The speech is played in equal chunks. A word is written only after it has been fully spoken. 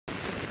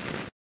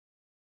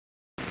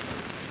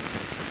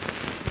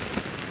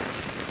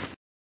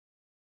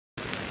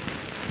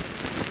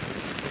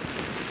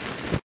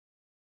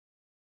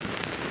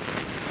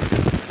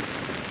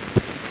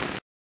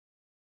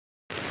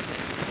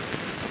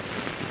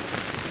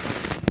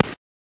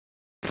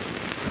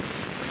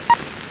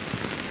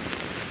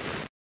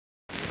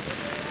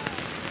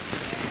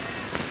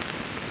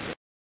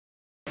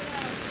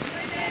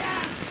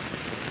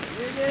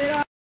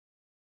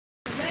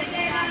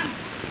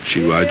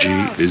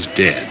Shivaji is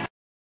dead.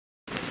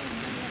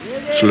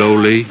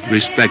 Slowly,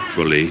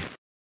 respectfully,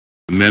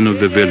 the men of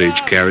the village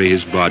carry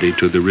his body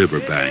to the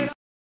riverbank.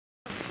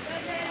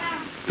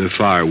 The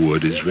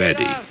firewood is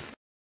ready.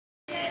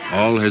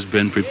 All has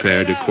been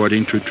prepared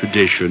according to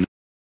tradition and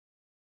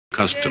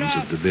customs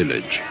of the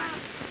village.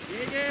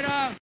 Jai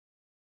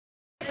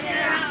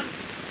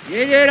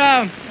Jai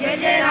Ram. Jai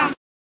Jai Ram.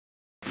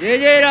 Jai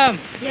Jai Ram.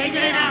 Jai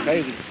Jai Ram.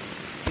 Jai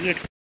Jai Ram.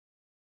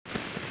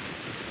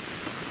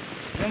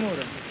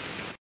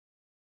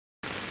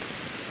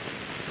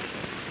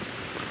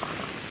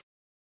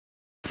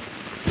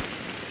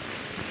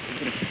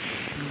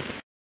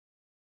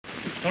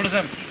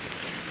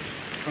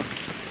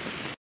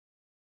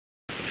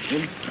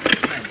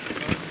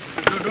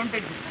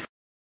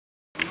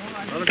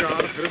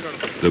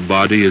 The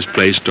body is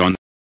placed on the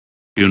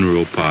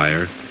funeral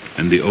pyre,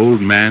 and the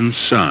old man's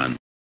son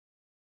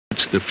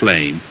lights the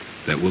flame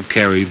that will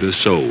carry the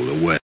soul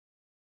away.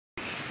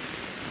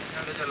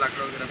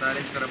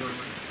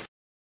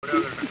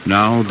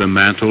 Now the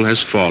mantle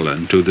has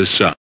fallen to the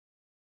son.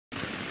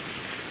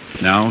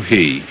 Now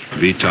he,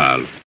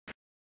 Vital,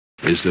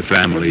 is the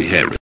family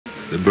head.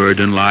 The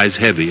burden lies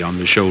heavy on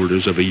the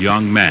shoulders of a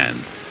young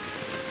man.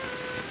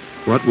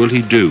 What will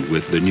he do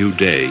with the new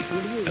day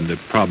and the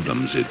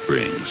problems it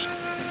brings?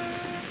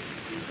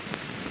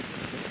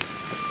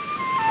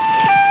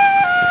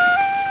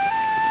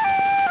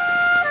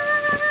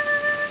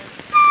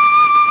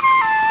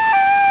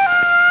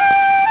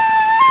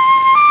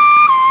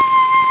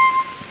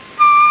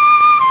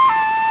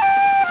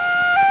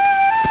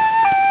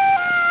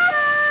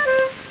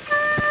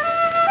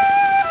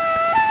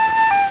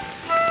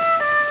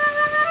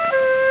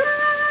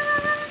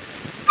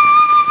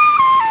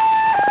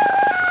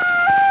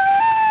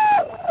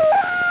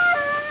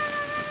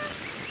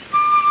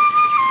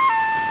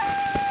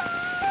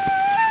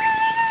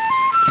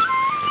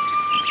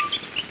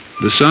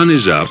 The sun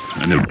is up,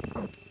 and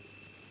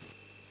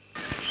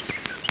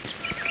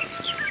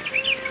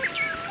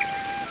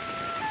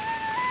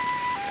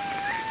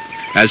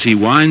as he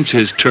winds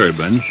his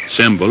turban,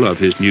 symbol of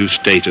his new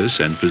status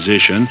and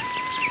position,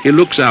 he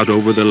looks out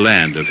over the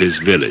land of his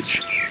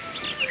village.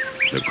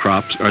 The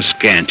crops are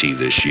scanty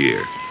this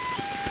year.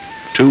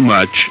 Too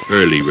much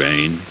early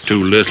rain,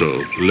 too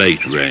little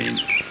late rain.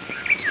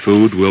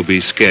 Food will be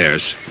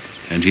scarce,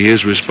 and he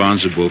is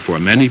responsible for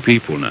many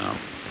people now.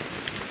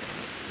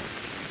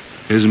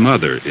 His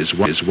mother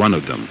is one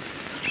of them.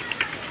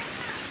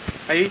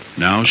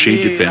 Now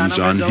she depends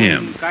on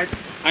him.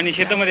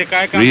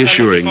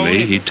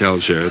 Reassuringly, he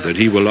tells her that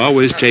he will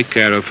always take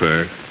care of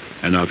her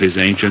and of his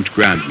ancient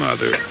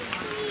grandmother.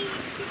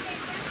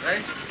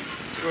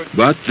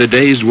 But the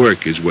day's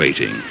work is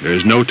waiting. There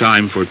is no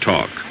time for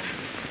talk.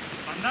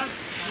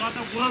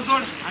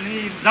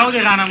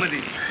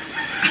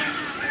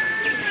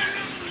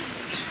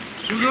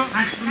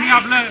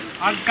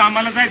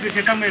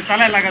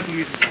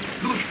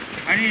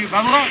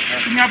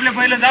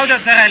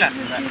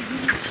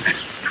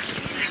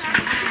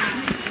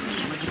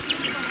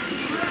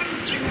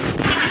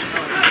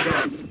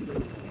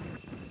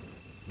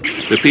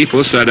 The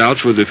people set out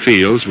for the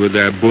fields with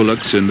their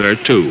bullocks and their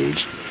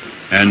tools,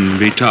 and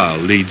Vital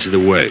leads the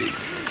way.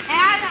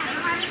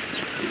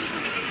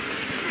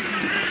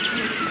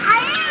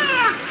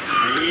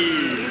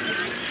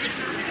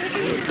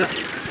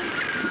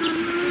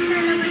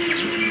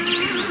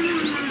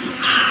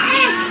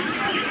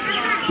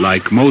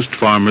 Like most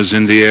farmers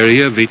in the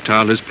area,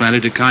 Vital has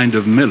planted a kind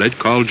of millet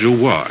called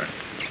jowar,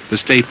 the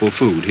staple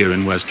food here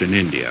in Western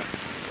India.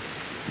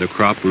 The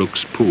crop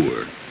looks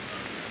poor.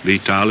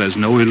 Vital has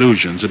no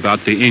illusions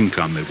about the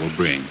income it will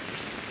bring.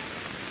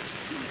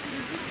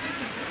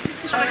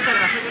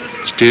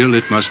 Still,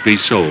 it must be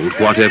sold,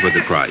 whatever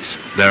the price.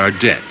 There are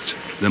debts.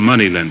 The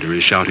moneylender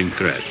is shouting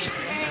threats.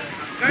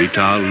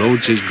 Vital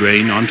loads his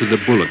grain onto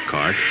the bullock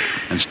cart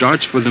and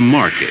starts for the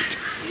market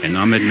in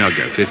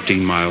Ahmednagar,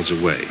 15 miles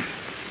away.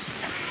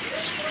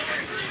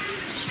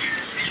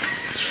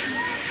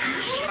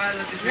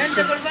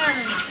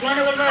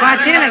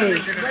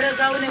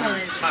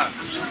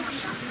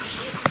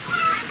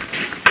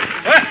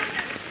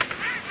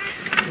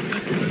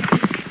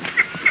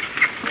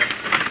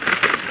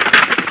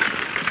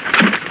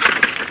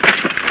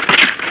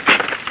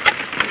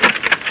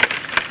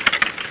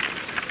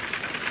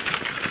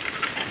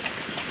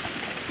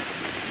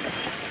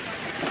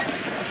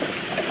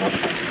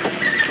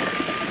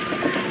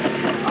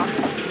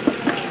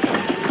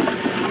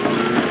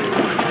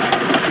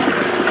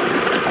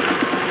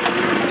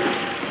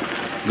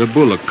 The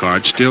bullock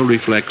cart still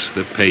reflects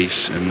the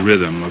pace and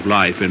rhythm of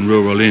life in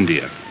rural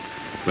India.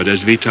 But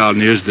as Vital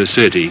nears the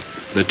city,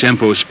 the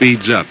tempo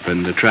speeds up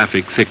and the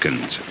traffic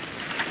thickens.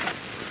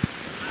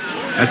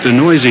 At the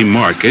noisy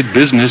market,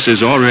 business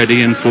is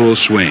already in full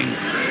swing.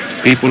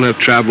 People have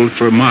traveled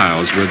for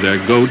miles with their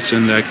goats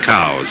and their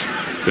cows,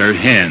 their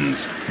hens,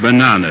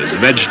 bananas,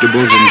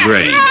 vegetables, and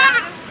grain.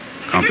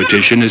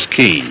 Competition is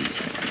keen.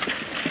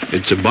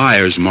 It's a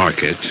buyer's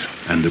market,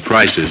 and the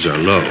prices are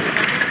low.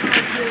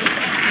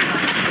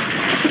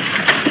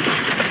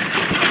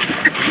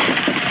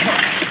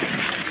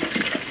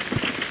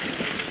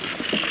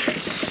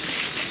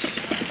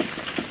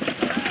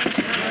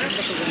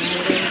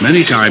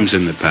 Many times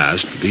in the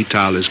past,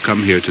 Vital has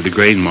come here to the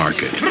grain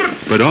market,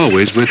 but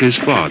always with his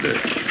father,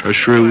 a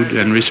shrewd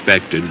and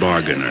respected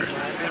bargainer.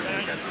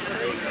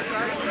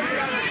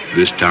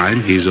 This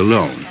time he's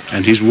alone,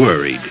 and he's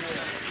worried.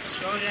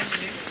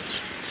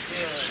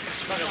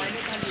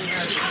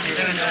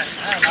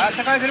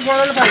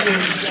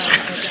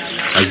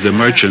 As the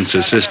merchant's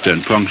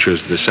assistant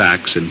punctures the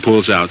sacks and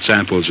pulls out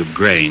samples of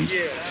grain,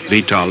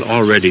 Vital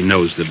already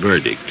knows the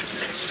verdict.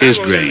 His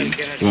grain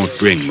won't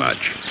bring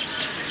much.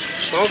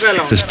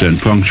 The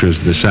assistant punctures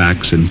the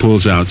sacks and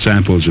pulls out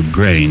samples of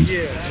grain.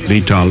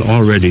 Vital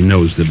already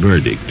knows the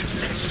verdict.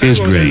 His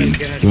grain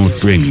won't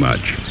bring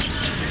much.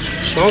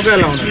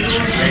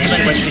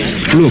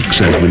 Look,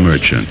 says the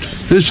merchant,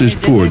 this is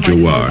poor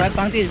jawar.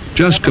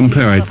 Just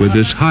compare it with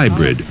this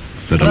hybrid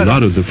that a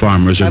lot of the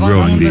farmers are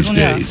growing these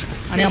days.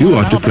 You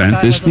ought to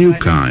plant this new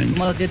kind.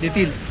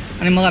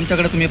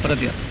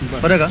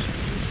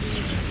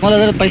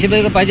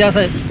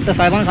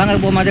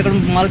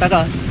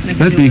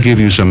 Let me give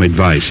you some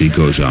advice, he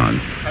goes on.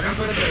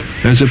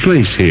 There's a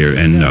place here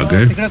in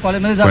Nagar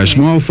where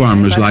small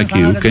farmers like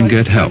you can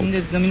get help.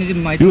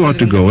 You ought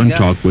to go and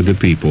talk with the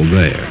people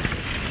there.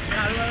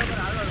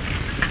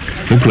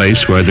 The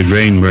place where the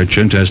grain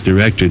merchant has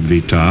directed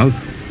Vital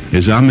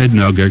is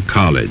Ahmednagar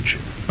College,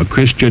 a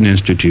Christian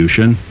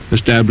institution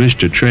established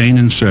to train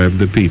and serve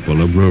the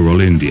people of rural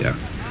India.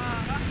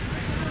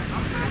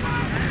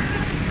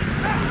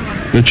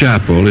 The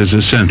chapel is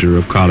a center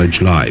of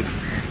college life.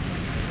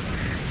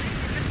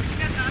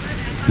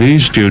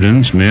 These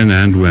students, men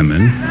and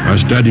women, are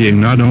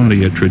studying not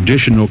only a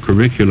traditional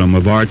curriculum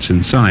of arts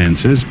and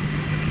sciences,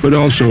 but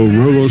also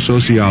rural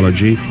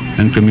sociology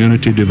and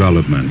community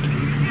development.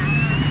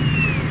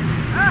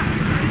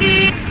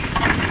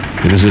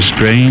 It is a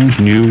strange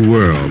new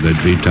world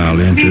that Vital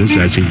enters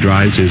as he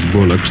drives his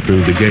bullocks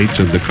through the gates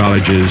of the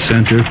college's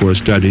Center for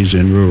Studies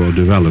in Rural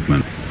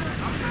Development.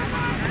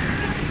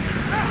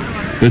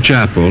 The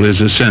chapel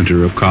is a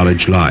center of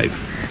college life.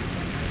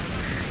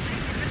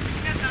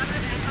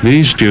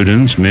 These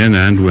students, men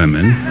and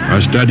women,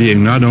 are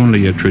studying not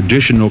only a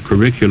traditional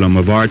curriculum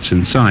of arts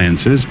and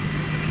sciences,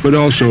 but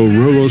also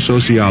rural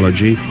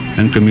sociology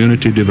and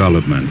community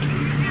development.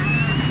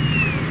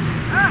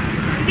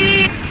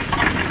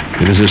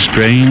 It is a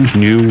strange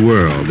new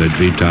world that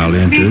Vital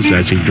enters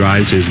as he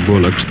drives his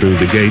bullocks through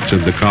the gates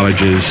of the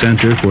college's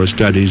Center for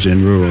Studies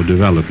in Rural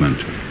Development.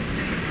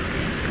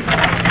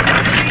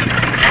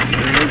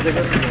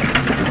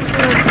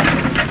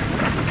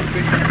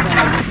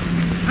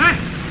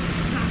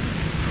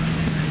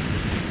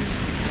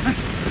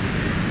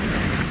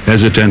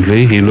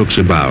 Hesitantly, he looks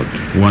about,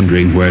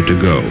 wondering where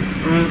to go.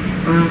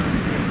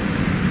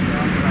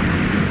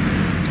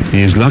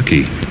 He is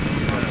lucky.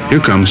 Here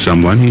comes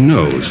someone he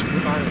knows.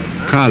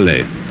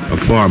 Kale, a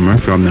farmer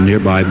from the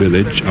nearby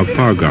village of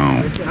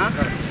Pargaon.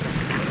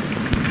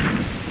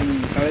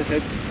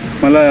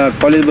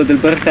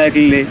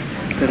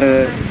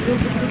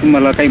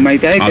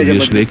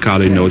 Obviously,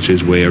 Kale knows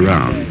his way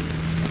around.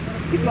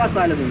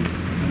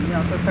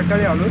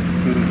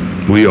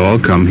 We all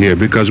come here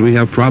because we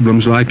have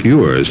problems like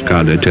yours,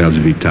 Kale tells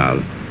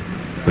Vital.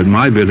 But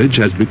my village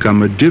has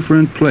become a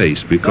different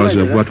place because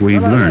of what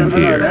we've learned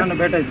here.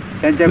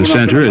 The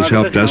center has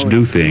helped us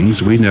do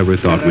things we never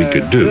thought we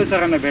could do.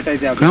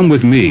 Come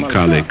with me,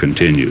 Kale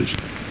continues.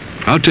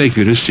 I'll take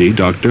you to see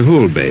Dr.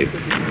 Holbe.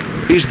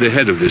 He's the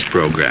head of this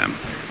program.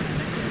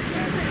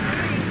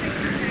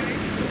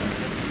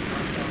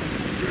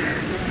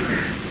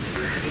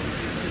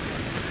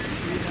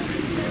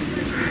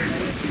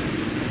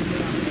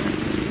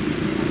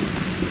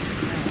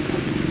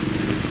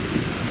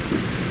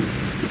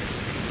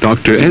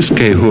 Dr.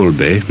 S.K.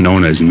 Holbe,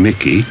 known as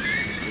Mickey,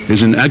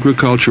 is an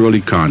agricultural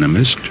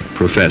economist,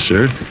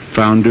 professor,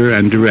 founder,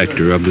 and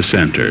director of the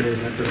center.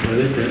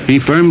 He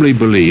firmly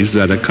believes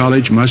that a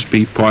college must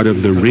be part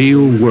of the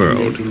real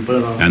world,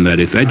 and that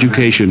if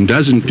education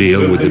doesn't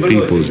deal with the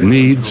people's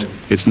needs,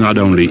 it's not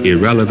only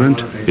irrelevant,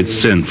 it's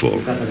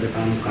sinful.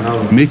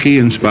 Mickey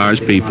inspires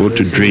people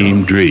to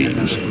dream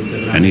dreams,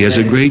 and he has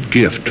a great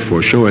gift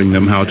for showing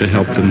them how to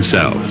help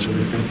themselves.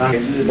 As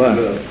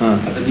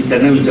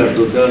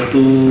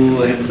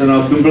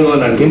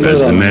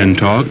the men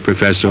talk,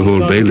 Professor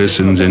Holbe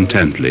listens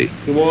intently.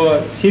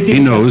 He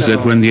knows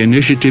that when the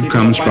initiative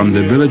comes from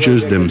the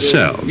villagers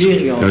themselves,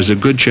 there's a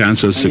good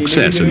chance of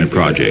success in the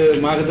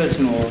project.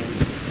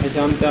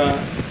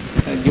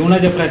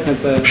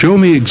 Show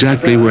me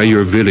exactly where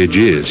your village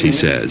is, he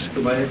says.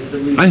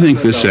 I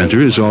think the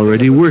center is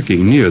already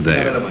working near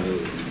there.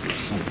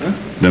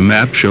 The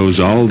map shows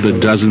all the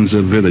dozens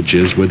of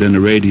villages within a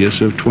radius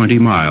of 20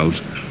 miles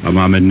of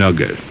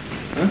Ahmednagar.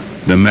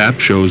 The map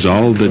shows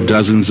all the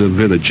dozens of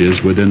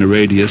villages within a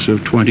radius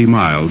of 20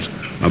 miles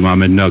of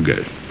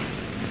Ahmednagar.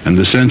 And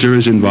the center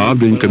is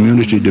involved in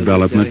community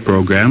development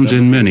programs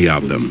in many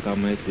of them.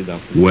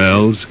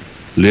 Wells,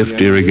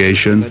 lift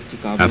irrigation,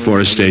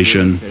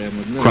 afforestation,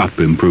 crop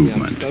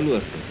improvement.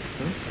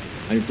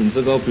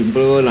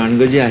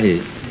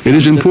 It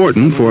is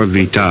important for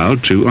Vital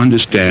to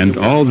understand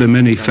all the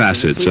many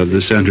facets of the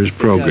center's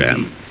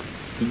program.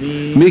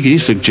 Miki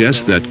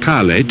suggests that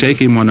Kale take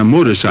him on a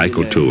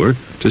motorcycle tour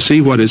to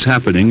see what is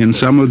happening in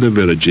some of the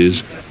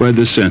villages where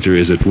the center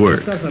is at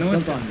work.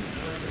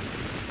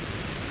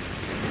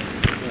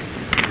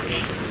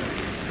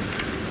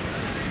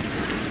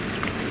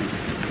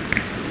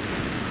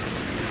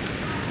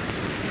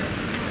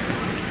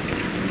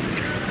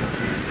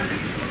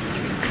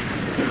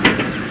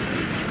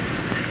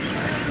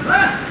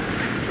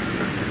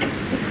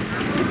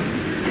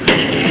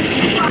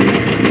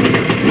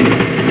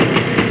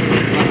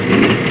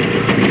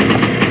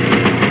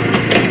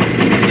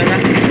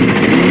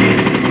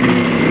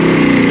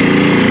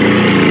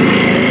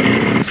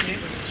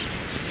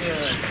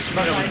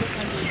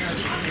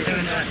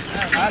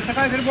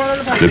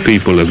 The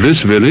people of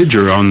this village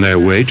are on their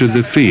way to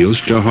the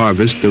fields to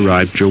harvest the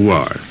ripe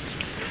jawar.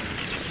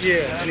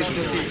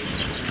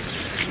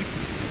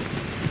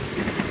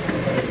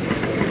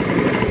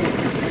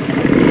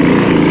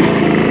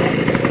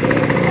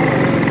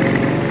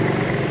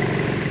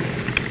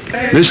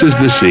 This is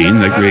the scene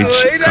that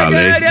greets Kale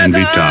and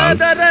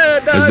Vital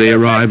as they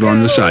arrive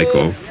on the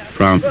cycle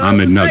from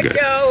Ahmednagar.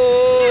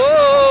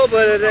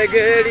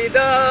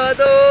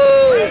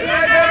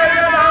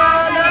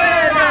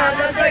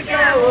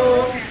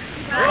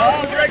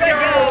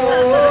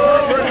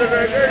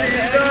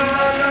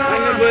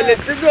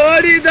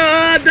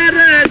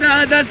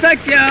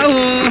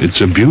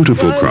 It's a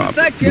beautiful crop,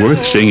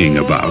 worth singing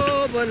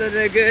about.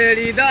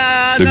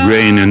 The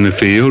grain in the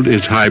field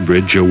is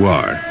hybrid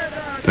jawar.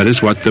 That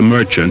is what the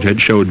merchant had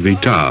showed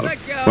Vital,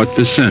 what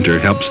the center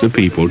helps the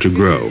people to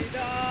grow.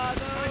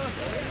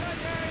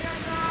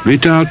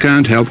 Vital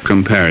can't help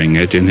comparing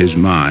it in his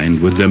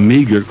mind with the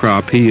meager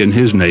crop he and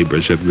his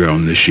neighbors have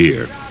grown this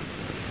year.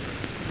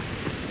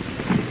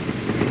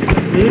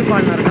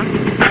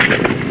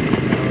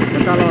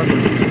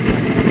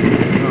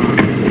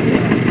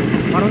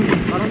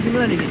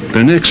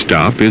 The next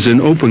stop is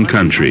in open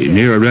country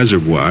near a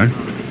reservoir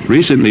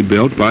recently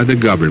built by the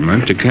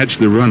government to catch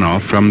the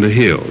runoff from the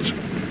hills.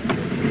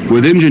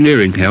 With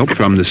engineering help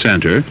from the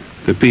center,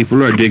 the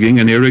people are digging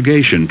an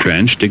irrigation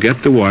trench to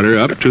get the water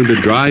up to the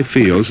dry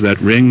fields that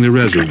ring the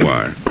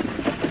reservoir.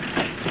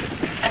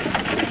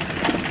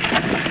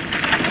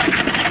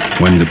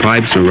 When the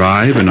pipes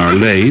arrive and are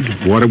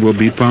laid, water will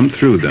be pumped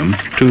through them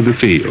to the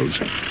fields.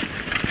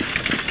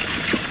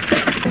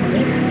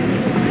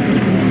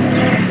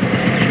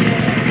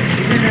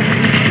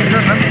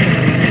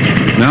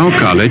 Now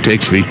Kale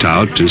takes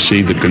Vital to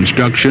see the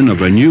construction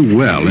of a new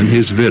well in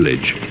his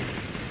village.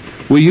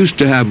 We used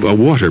to have a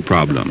water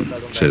problem,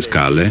 says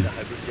Kale,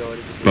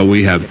 but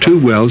we have 2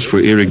 wells for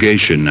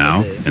irrigation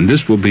now, and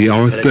this will be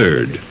our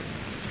 3rd.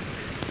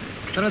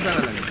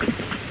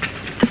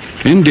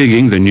 In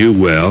digging the new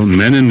well,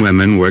 men and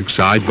women work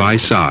side by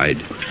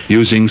side,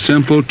 using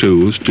simple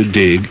tools to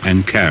dig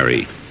and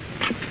carry.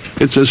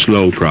 It's a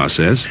slow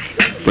process,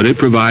 but it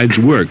provides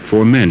work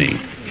for many,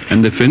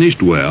 and the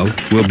finished well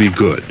will be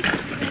good.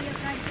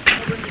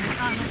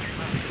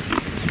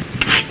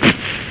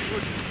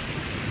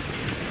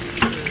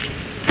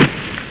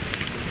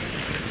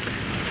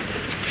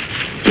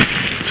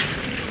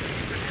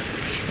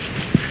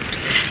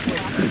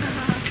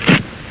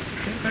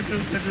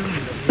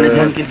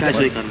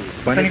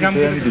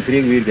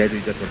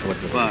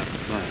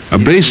 A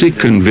basic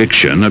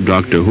conviction of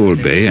Dr.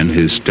 Hulbe and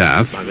his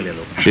staff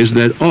is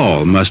that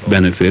all must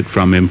benefit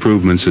from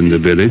improvements in the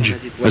village,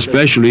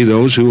 especially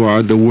those who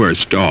are the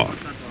worst off.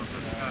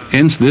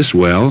 Hence this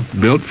well,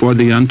 built for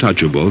the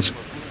untouchables,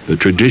 the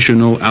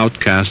traditional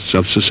outcasts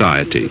of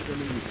society.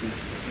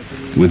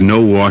 With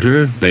no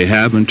water, they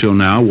have until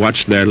now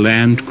watched their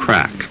land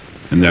crack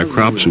and their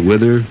crops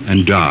wither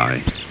and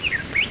die.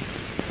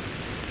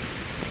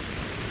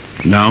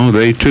 Now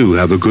they too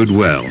have a good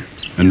well,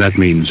 and that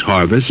means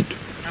harvest,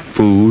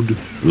 food,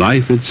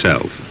 life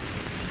itself.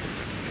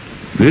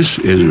 This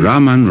is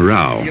Raman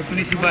Rao,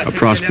 a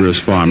prosperous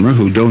farmer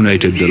who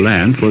donated the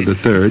land for the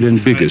 3rd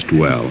and biggest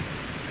well.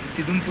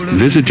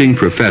 Visiting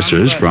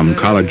professors from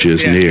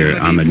colleges near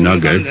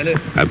Ahmednagar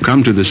have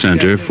come to the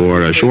center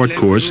for a short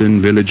course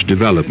in village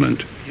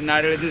development.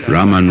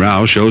 Raman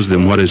Rao shows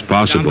them what is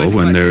possible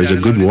when there is a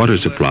good water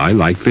supply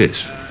like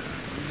this.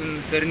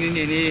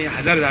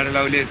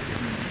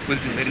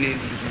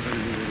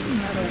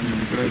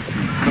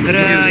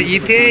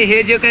 इथे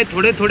हे जे काही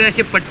थोडे थोडे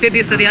असे पट्टे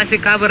दिसतात असे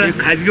का बरं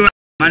खाजगी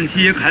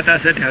माणसी एक हात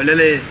असं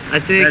ठेवलेलं आहे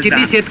असे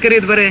किती शेतकरी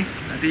आहेत बरे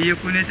आता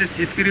एकूणचे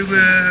शेतकरी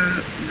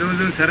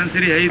जवळजवळ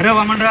सरासरी आहे राम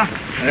राम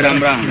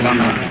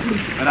राम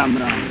राम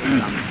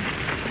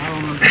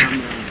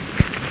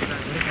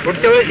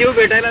पुढच्या वेळेस येऊ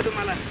भेटायला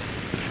तुम्हाला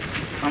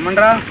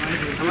अमनराव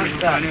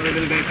नमस्कार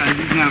पाण्याबद्दल काही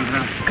काळजीच नाही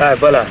अमनराव काय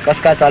बोला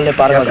कसं काय चाललंय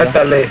पार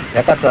चाललंय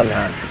ह्याकाच चाललंय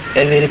हा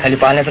हे वेरी खाली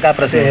पाण्याचं काय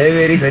प्रश्न हे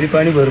वेरी खाली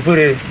पाणी भरपूर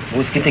आहे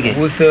ऊस किती घे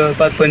ऊस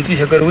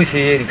 25 एकर ऊस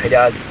आहे खाली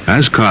आज.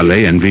 As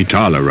Kale and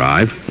Vital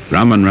arrive,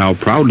 Raman Rao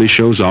proudly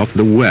shows off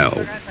the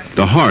well,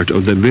 the heart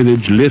of the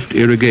village lift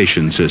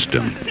irrigation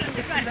system.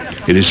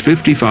 It is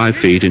 55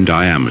 feet in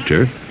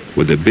diameter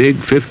with a big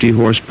 50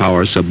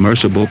 horsepower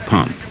submersible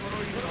pump.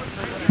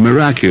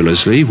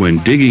 Miraculously, when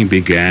digging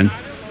began,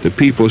 the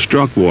people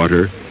struck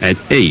water at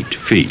 8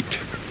 feet.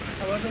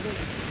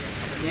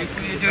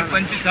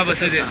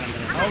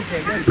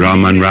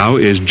 Raman Rao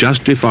is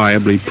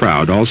justifiably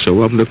proud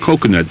also of the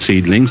coconut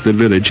seedlings the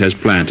village has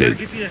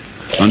planted.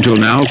 Until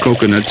now,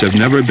 coconuts have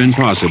never been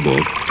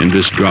possible in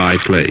this dry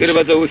place.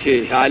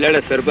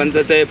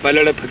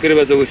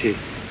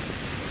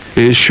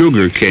 His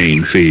sugar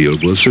cane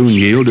field will soon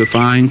yield a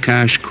fine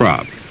cash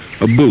crop,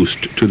 a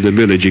boost to the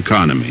village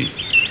economy.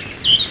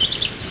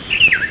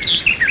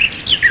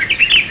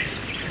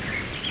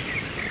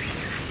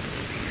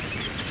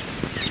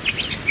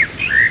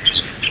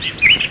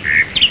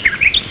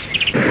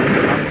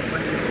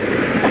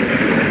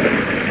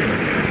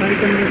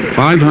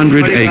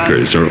 "500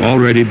 acres are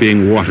already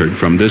being watered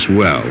from this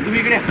well,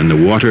 and the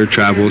water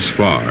travels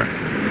far.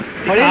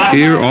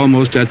 Here,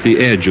 almost at the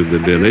edge of the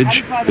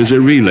village, is a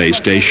relay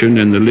station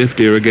in the lift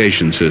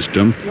irrigation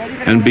system,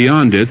 and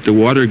beyond it, the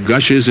water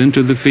gushes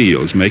into the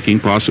fields, making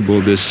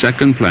possible this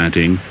second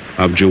planting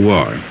of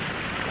jawar.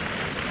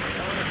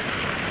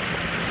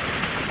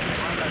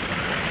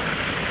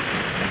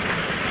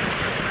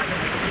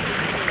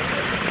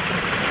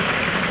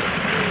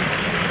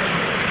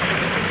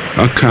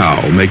 A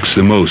cow makes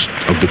the most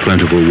of the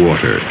plentiful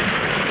water.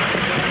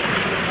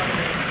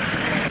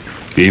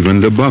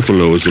 Even the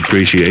buffaloes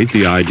appreciate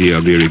the idea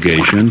of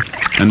irrigation,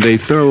 and they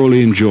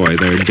thoroughly enjoy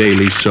their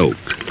daily soak.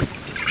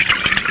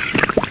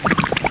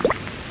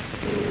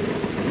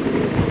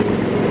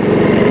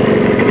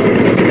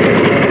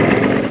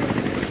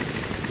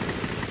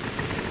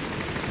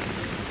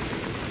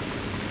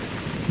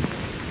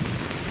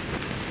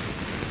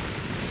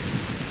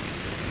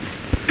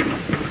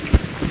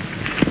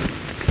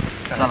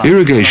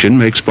 Irrigation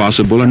makes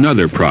possible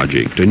another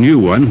project, a new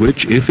one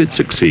which, if it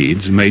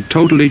succeeds, may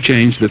totally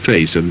change the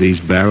face of these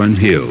barren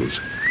hills.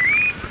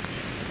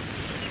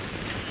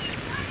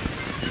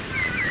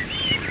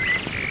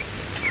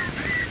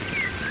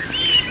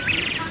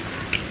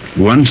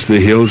 Once the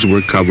hills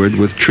were covered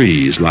with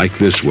trees like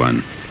this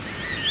one.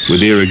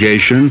 With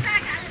irrigation,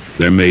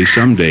 there may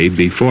someday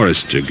be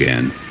forests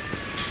again.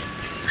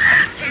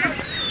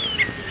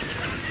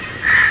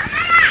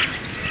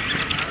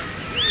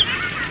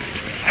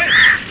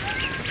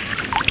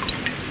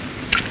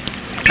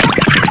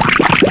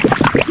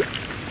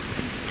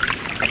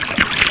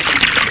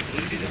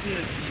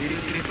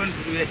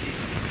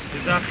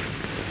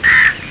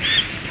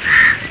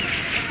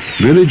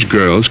 Village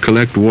girls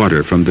collect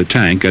water from the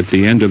tank at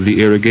the end of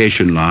the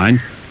irrigation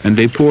line, and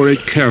they pour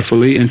it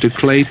carefully into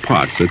clay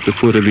pots at the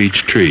foot of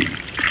each tree.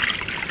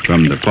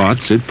 From the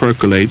pots, it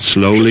percolates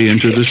slowly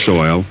into the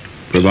soil,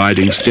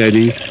 providing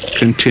steady,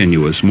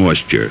 continuous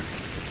moisture.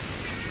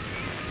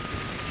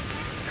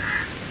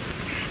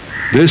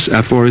 This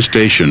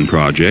afforestation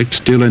project,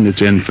 still in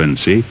its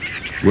infancy,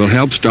 will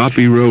help stop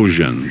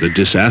erosion, the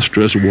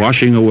disastrous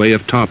washing away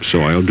of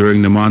topsoil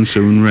during the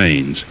monsoon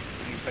rains.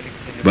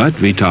 But,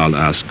 Vital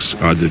asks,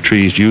 are the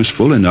trees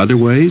useful in other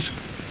ways?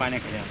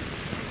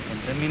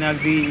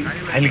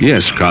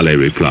 Yes, Kale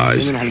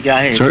replies.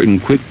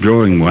 Certain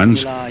quick-growing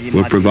ones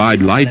will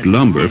provide light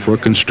lumber for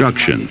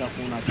construction,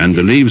 and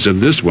the leaves of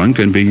this one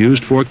can be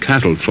used for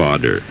cattle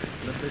fodder.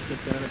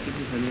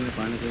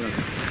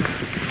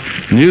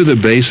 Near the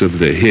base of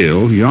the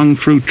hill, young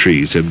fruit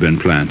trees have been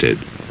planted.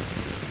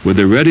 With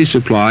a ready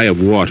supply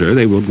of water,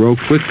 they will grow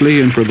quickly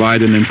and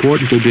provide an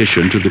important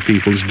addition to the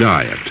people's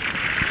diet.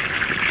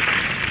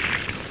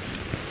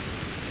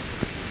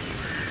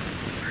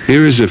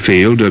 Here is a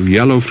field of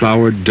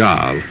yellow-flowered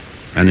dal,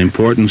 an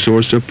important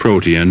source of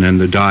protein in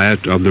the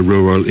diet of the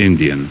rural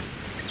Indian.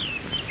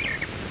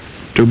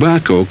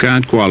 Tobacco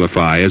can't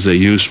qualify as a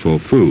useful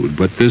food,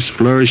 but this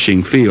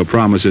flourishing field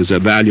promises a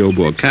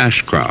valuable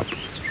cash crop.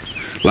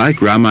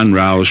 Like Raman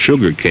Rao's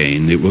sugar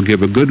cane, it will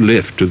give a good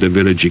lift to the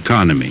village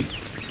economy.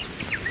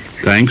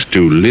 Thanks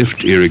to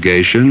lift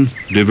irrigation,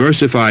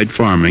 diversified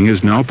farming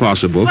is now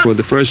possible for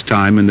the first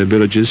time in the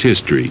village's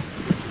history.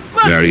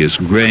 Various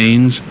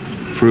grains,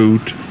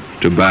 fruit,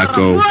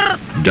 tobacco,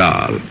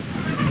 dal.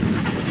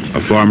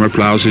 A farmer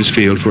plows his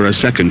field for a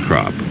second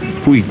crop,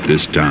 wheat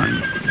this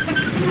time.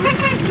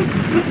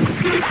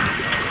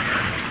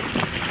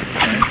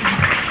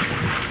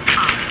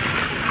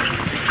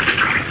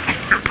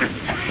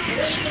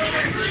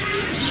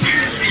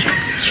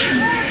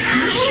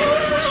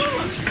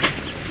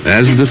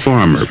 As the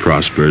farmer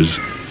prospers,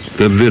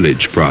 the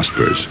village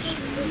prospers.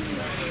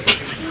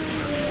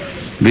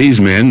 These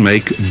men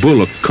make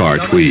bullock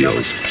cart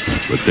wheels,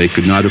 but they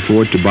could not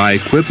afford to buy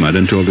equipment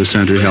until the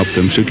center helped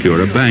them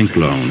secure a bank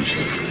loan.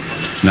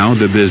 Now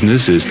the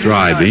business is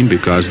thriving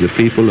because the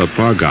people of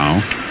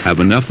Pargaon have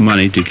enough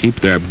money to keep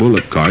their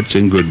bullock carts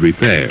in good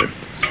repair.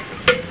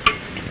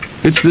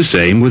 It's the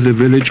same with the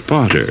village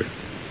potter.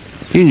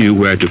 He knew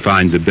where to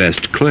find the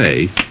best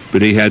clay,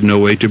 but he had no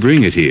way to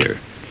bring it here.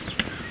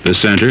 The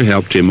center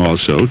helped him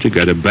also to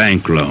get a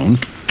bank loan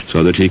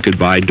so that he could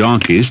buy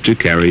donkeys to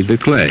carry the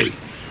clay.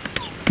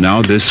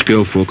 Now this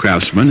skillful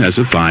craftsman has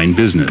a fine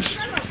business.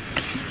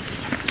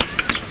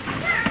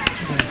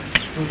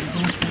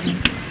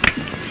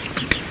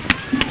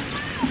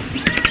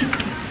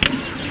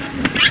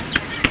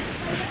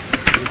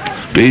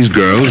 These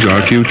girls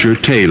are future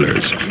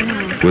tailors.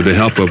 With the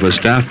help of a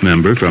staff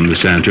member from the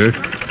center,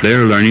 they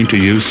are learning to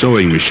use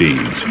sewing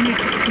machines.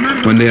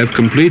 When they have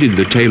completed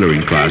the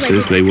tailoring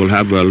classes, they will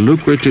have a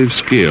lucrative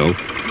skill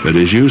that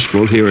is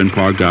useful here in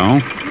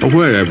Pargaon or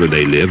wherever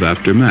they live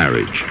after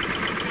marriage.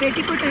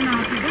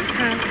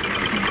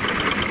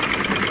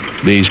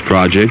 These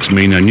projects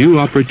mean a new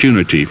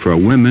opportunity for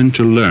women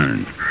to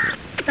learn.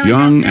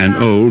 Young and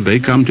old, they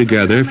come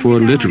together for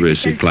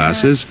literacy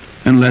classes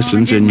and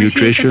lessons in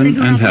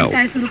nutrition and health.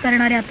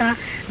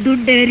 दूध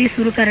dairy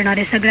सुरू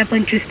करणारे सगळ्या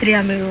 25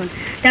 स्त्रिया मिळून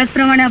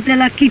त्याचप्रमाणे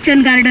आपल्याला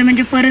kitchen garden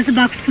म्हणजे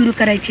परसबाग सुरू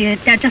करायची आहे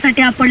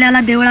त्याच्यासाठी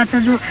आपल्याला देवळाचा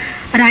जो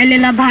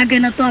राहिलेला भाग आहे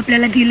ना तो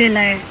आपल्याला दिलेला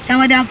आहे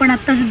त्यामध्ये आपण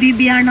आत्ताच बी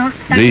बियाणं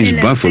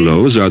These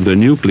buffaloes are the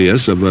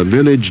nucleus of a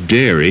village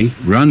dairy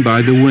run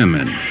by the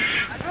women.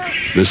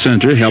 The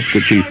center helped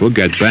the people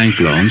get bank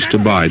loans to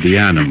buy the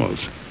animals.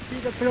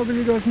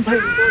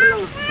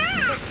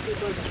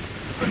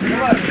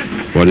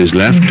 What is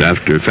left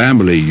after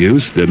family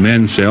use, the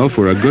men sell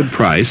for a good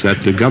price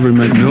at the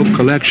government milk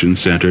collection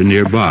center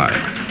nearby.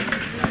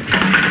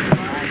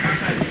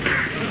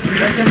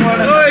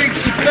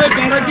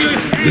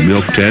 The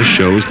milk test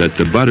shows that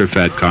the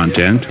butterfat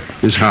content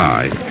is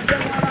high.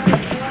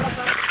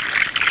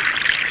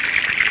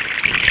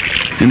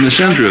 In the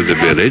center of the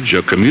village,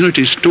 a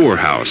community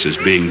storehouse is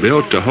being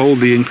built to hold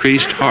the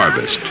increased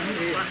harvest.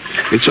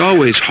 It's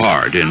always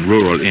hard in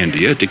rural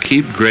India to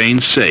keep grain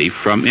safe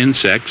from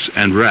insects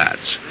and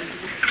rats.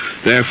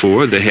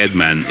 Therefore, the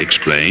headman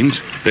explains,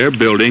 they're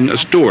building a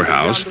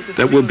storehouse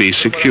that will be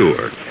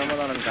secure.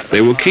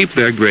 They will keep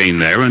their grain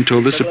there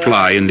until the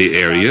supply in the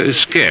area is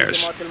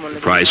scarce.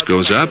 The price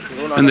goes up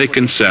and they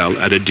can sell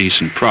at a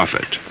decent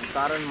profit.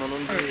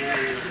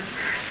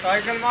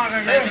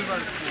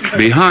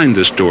 Behind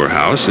the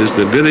storehouse is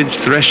the village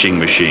threshing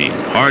machine,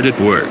 hard at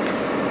work.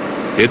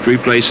 It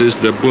replaces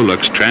the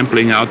bullocks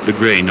trampling out the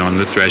grain on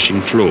the threshing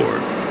floor.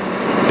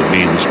 It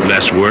means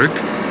less work,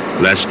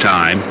 less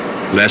time,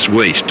 less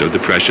waste of the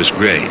precious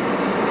grain.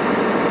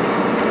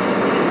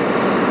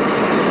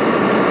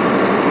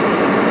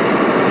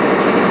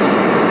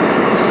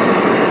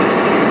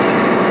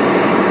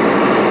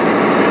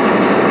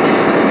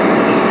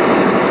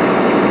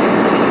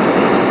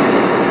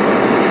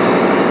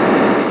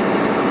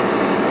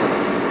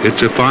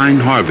 It's a fine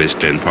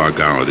harvest in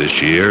Pargaon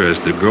this year, as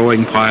the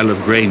growing pile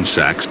of grain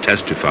sacks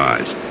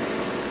testifies.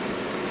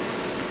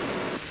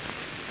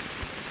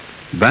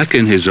 Back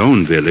in his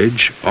own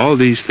village, all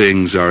these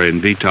things are in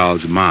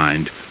Vital's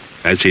mind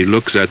as he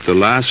looks at the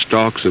last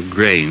stalks of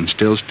grain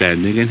still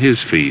standing in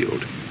his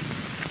field.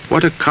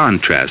 What a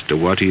contrast to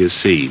what he has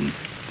seen.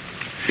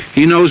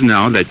 He knows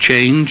now that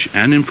change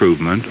and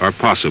improvement are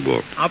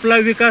possible. He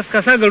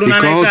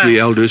calls the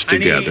elders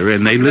together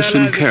and they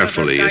listen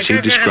carefully as he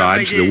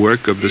describes the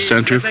work of the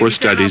Center for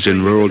Studies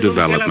in Rural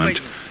Development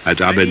at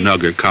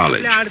Ahmednagar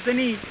College. Two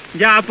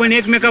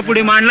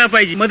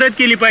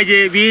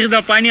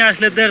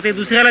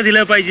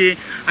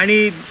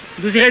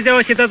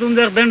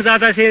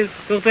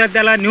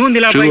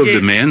of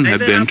the men have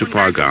been to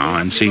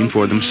Pargaon and seen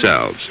for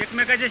themselves.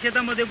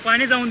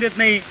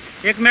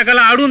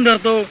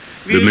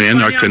 The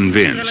men are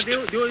convinced.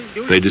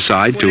 They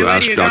decide to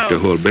ask Dr.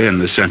 Hulbe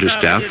and the center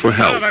staff for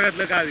help.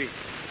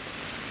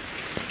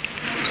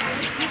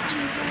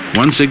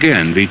 Once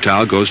again,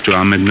 Vital goes to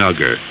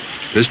Ahmednagar,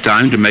 this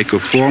time to make a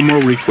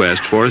formal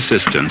request for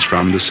assistance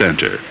from the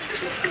center.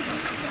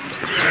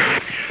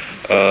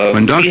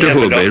 When Dr.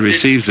 Hulbe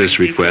receives this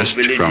request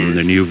from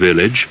the new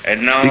village,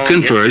 he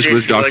confers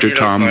with Dr.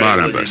 Tom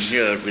Barnabas,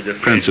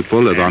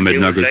 principal of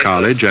Ahmednagar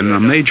College and a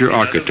major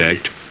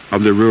architect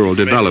of the Rural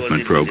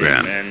Development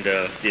Program. And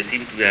they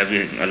seem to be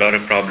having a lot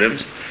of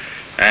problems,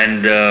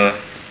 and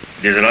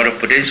there's a lot of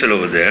potential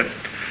over there.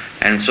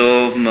 And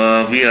so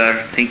we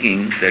are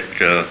thinking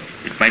that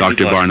it might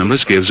Dr.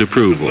 Barnabas gives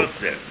approval.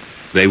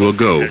 They will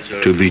go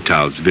to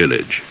Vital's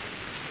village.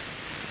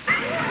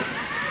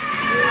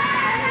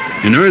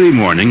 In early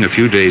morning, a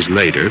few days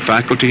later,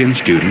 faculty and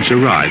students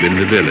arrive in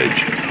the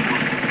village.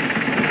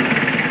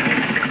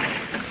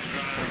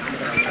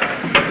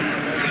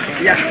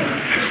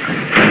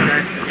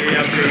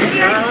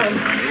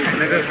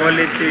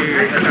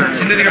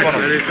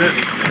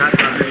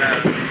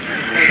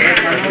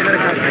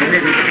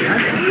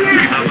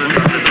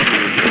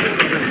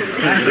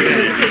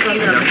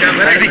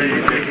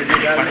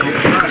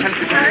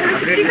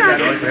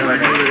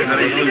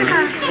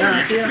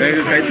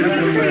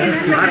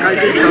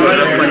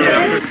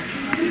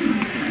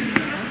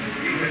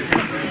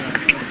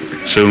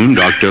 Soon,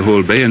 Dr.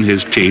 Hulbe and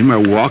his team are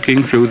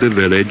walking through the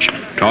village,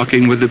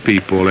 talking with the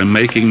people and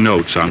making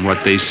notes on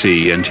what they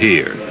see and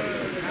hear.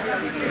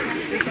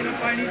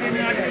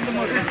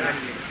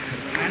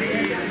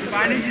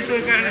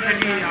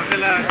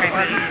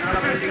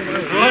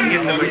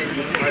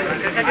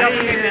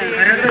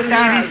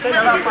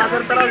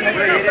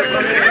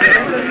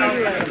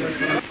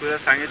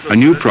 A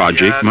new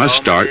project must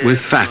start with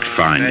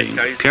fact-finding,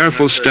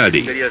 careful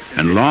study,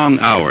 and long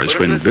hours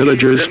when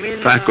villagers,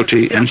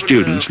 faculty, and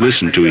students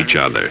listen to each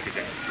other.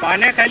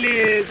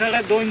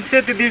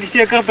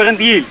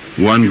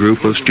 One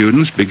group of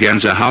students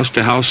begins a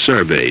house-to-house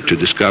survey to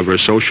discover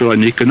social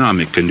and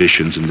economic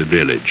conditions in the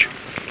village.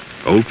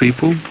 Old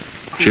people,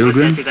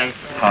 children,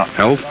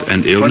 health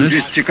and illness,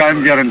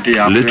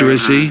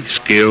 literacy,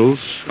 skills,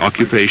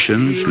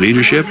 occupations,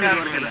 leadership.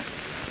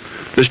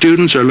 The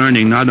students are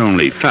learning not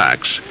only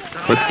facts,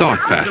 but thought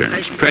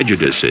patterns,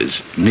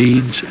 prejudices,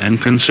 needs, and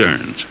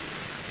concerns.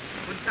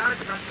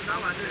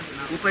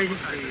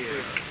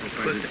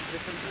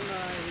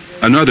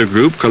 Another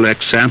group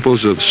collects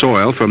samples of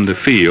soil from the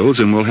fields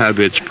and will have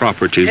its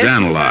properties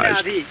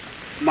analyzed.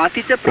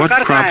 What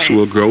crops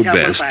will grow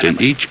best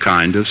in each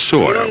kind of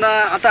soil?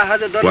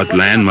 What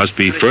land must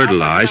be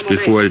fertilized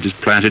before it is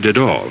planted at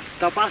all?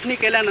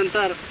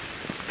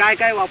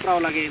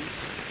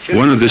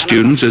 One of the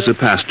students is a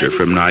pastor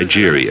from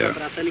Nigeria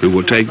who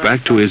will take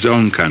back to his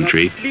own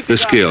country the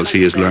skills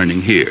he is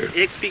learning here.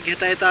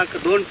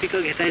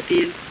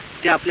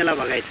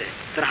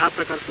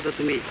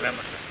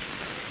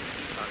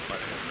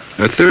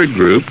 A third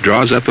group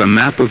draws up a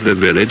map of the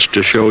village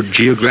to show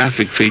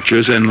geographic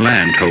features and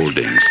land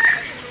holdings.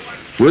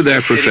 With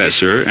their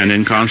professor and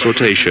in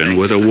consultation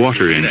with a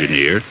water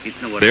engineer,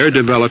 they're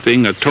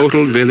developing a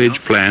total village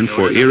plan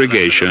for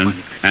irrigation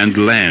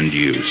and land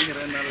use.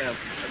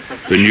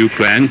 The new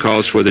plan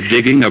calls for the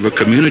digging of a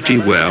community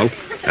well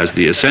as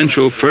the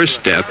essential first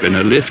step in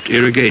a lift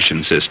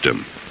irrigation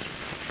system.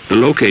 The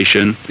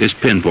location is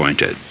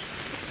pinpointed.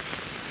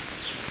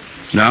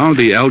 Now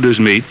the elders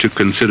meet to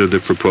consider the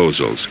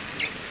proposals.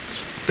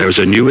 There's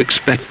a new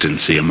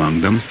expectancy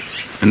among them,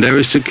 and there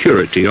is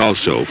security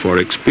also, for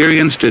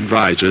experienced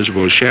advisors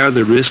will share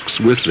the risks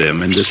with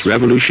them in this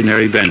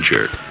revolutionary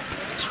venture.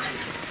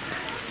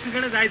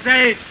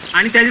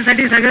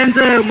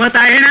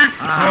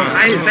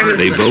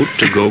 They vote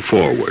to go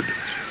forward.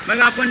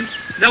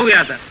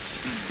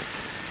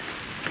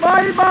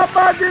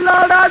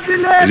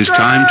 It is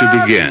time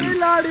to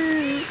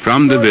begin.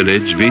 From the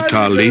village,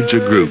 Vital leads a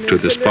group to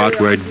the spot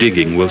where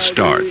digging will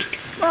start.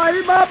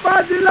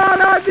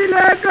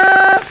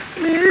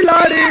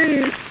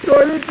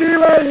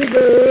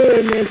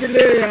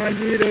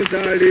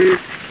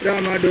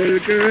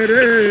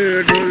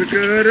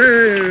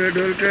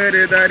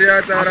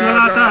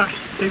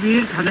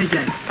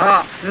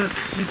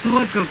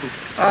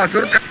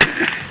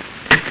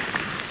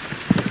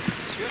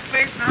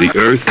 The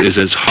earth is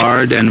as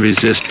hard and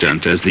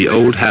resistant as the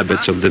old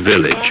habits of the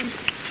village.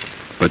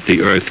 But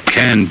the earth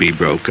can be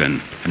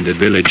broken, and the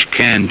village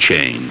can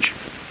change.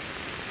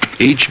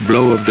 Each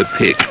blow of the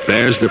pick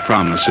bears the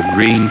promise of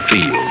green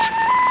fields.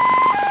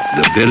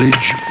 The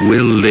village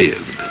will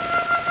live.